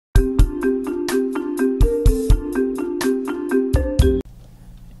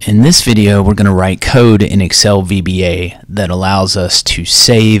In this video, we're going to write code in Excel VBA that allows us to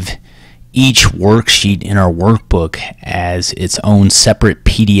save each worksheet in our workbook as its own separate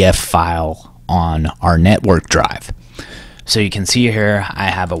PDF file on our network drive. So you can see here I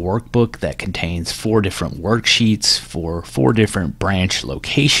have a workbook that contains 4 different worksheets for 4 different branch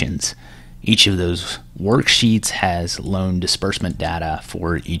locations. Each of those worksheets has loan disbursement data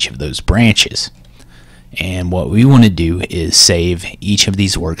for each of those branches. And what we want to do is save each of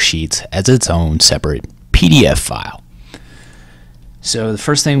these worksheets as its own separate PDF file. So the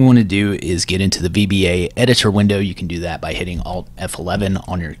first thing we want to do is get into the VBA editor window. You can do that by hitting Alt F11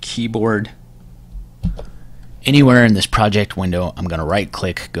 on your keyboard. Anywhere in this project window, I'm going to right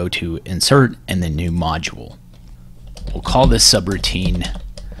click, go to Insert, and then New Module. We'll call this subroutine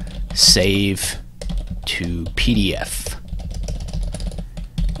Save to PDF.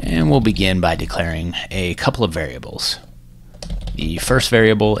 And we'll begin by declaring a couple of variables. The first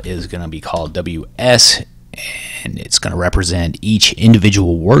variable is going to be called WS, and it's going to represent each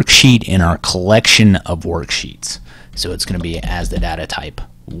individual worksheet in our collection of worksheets. So it's going to be as the data type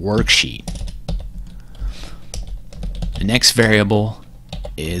worksheet. The next variable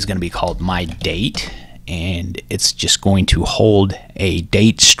is going to be called myDate, and it's just going to hold a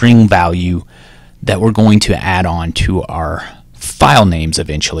date string value that we're going to add on to our file names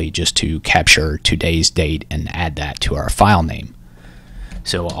eventually, just to capture today's date and add that to our file name.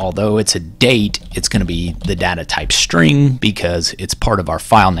 So although it's a date, it's going to be the data type string because it's part of our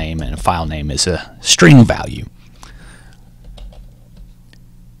file name, and a file name is a string value.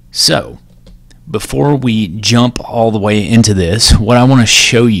 So before we jump all the way into this, what I want to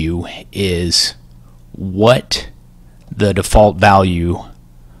show you is what the default value,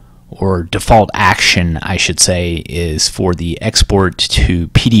 or default action I should say, is for the export to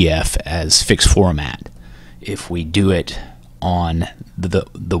PDF as fixed format if we do it on the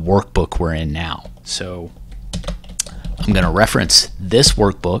workbook we're in now. So I'm going to reference this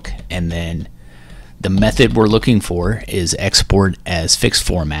workbook, and then the method we're looking for is export as fixed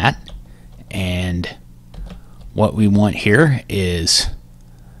format, and what we want here is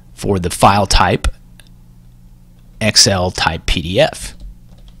for the file type Excel type PDF.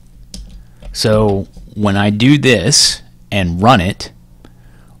 So when I do this and run it,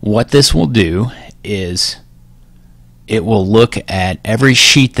 what this will do is it will look at every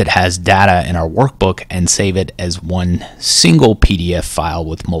sheet that has data in our workbook and save it as one single PDF file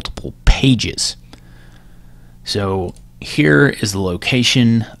with multiple pages. So here is the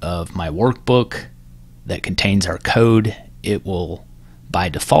location of my workbook that contains our code. It will by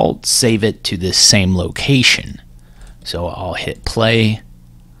default save it to this same location. So I'll hit play,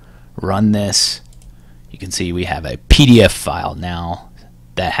 run this. You can see we have a PDF file now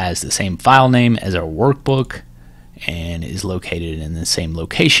that has the same file name as our workbook and is located in the same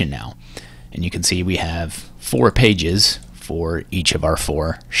location now. And you can see we have 4 pages for each of our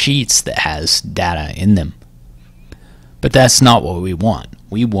 4 sheets that has data in them. But that's not what we want.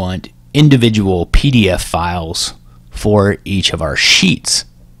 We want individual PDF files for each of our sheets.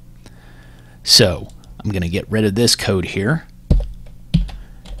 So I'm going to get rid of this code here.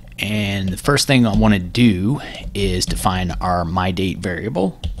 And the first thing I want to do is define our myDate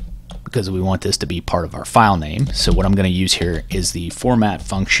variable, because we want this to be part of our file name. So what I'm going to use here is the format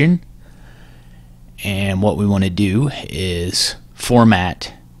function, and what we want to do is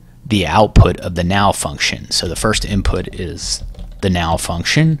format the output of the now function. So the first input is the now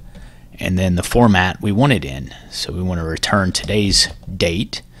function, and then the format we want it in. So we want to return today's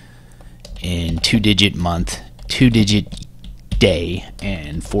date in 2-digit month, 2-digit day,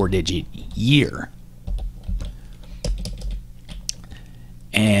 and 4-digit year.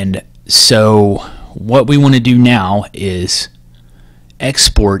 And so what we want to do now is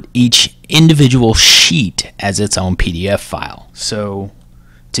export each individual sheet as its own PDF file. So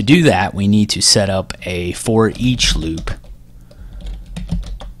to do that, we need to set up a for each loop.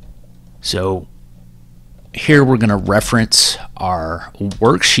 So here we're going to reference our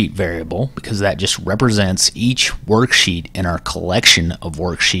worksheet variable, because that just represents each worksheet in our collection of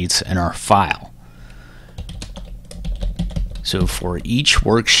worksheets in our file. So for each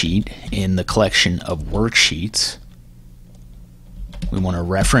worksheet in the collection of worksheets, we want to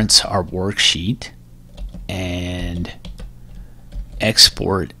reference our worksheet and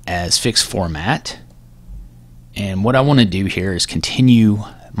export as fixed format. And what I want to do here is continue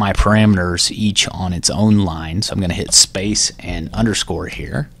my parameters each on its own line. So I'm going to hit space and underscore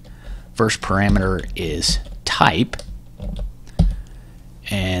here. First parameter is type,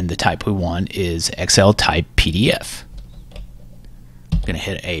 and the type we want is Excel type PDF. I'm going to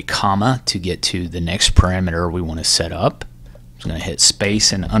hit a comma to get to the next parameter we want to set up. I'm going to hit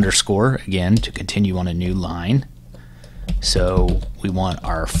space and underscore again to continue on a new line. So we want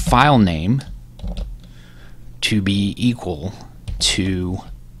our file name to be equal to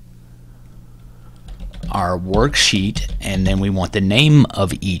our worksheet, and then we want the name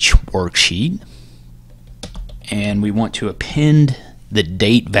of each worksheet, and we want to append the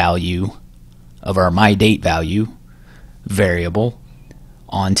date value of our myDateValue variable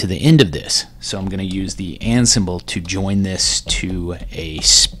onto the end of this. So I'm going to use the and symbol to join this to a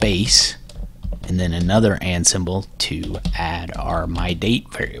space, and then another and symbol to add our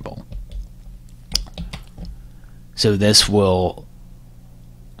myDate variable. So this will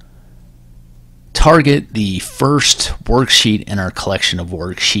target the first worksheet in our collection of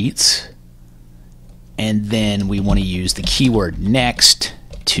worksheets, and then we want to use the keyword next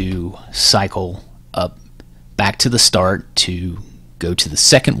to cycle up back to the start to go to the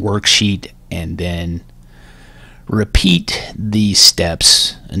second worksheet, and then repeat these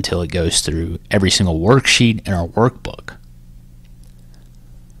steps until it goes through every single worksheet in our workbook.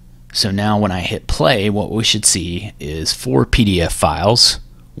 So now when I hit play, what we should see is 4 PDF files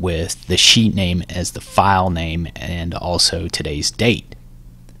with the sheet name as the file name and also today's date.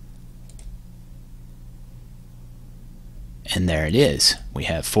 And there it is. We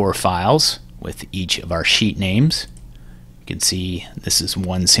have 4 files with each of our sheet names. You can see this is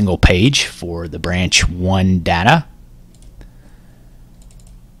one single page for the branch 1 data,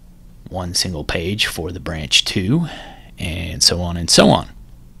 one single page for the branch 2, and so on and so on.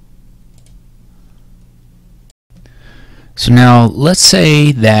 So now let's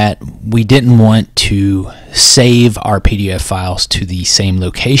say that we didn't want to save our PDF files to the same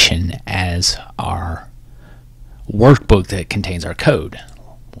location as our workbook that contains our code.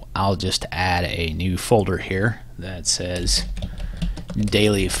 I'll just add a new folder here that says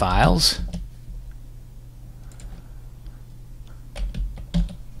daily files,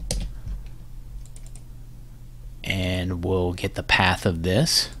 and we'll get the path of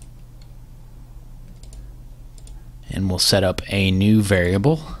this, and we'll set up a new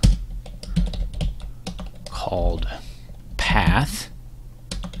variable called path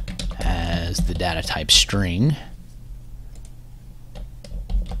as the data type string,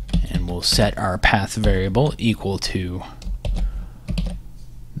 and we'll set our path variable equal to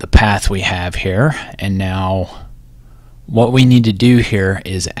the path we have here. And now what we need to do here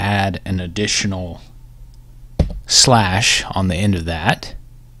is add an additional slash on the end of that.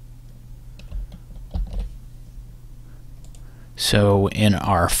 So in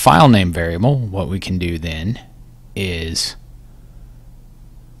our file name variable, what we can do then is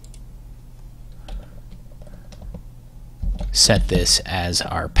set this as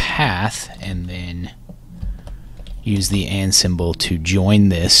our path, and then use the and symbol to join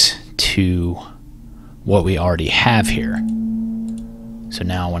this to what we already have here. So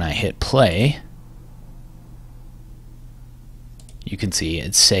now when I hit play, you can see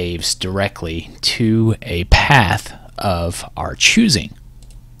it saves directly to a path of our choosing.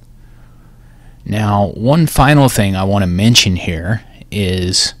 Now, one final thing I want to mention here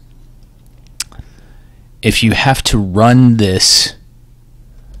is if you have to run this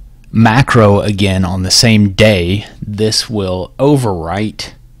macro again on the same day, this will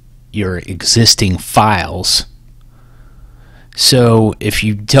overwrite your existing files. So if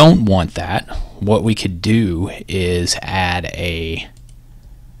you don't want that, what we could do is add a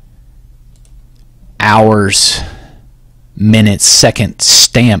hours, minutes, second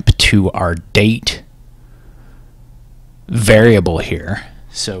stamp to our date variable here.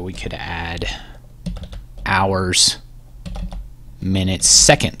 So we could add hours, minutes,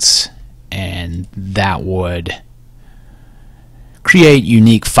 seconds, and that would create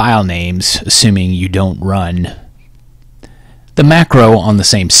unique file names, assuming you don't run the macro on the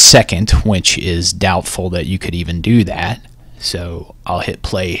same second, which is doubtful that you could even do that. So I'll hit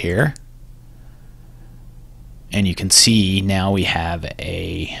play here, and you can see now we have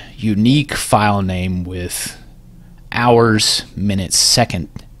a unique file name with hours, minutes, second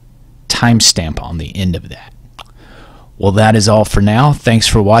timestamp on the end of that. Well, that is all for now. Thanks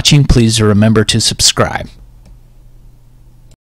for watching. Please remember to subscribe.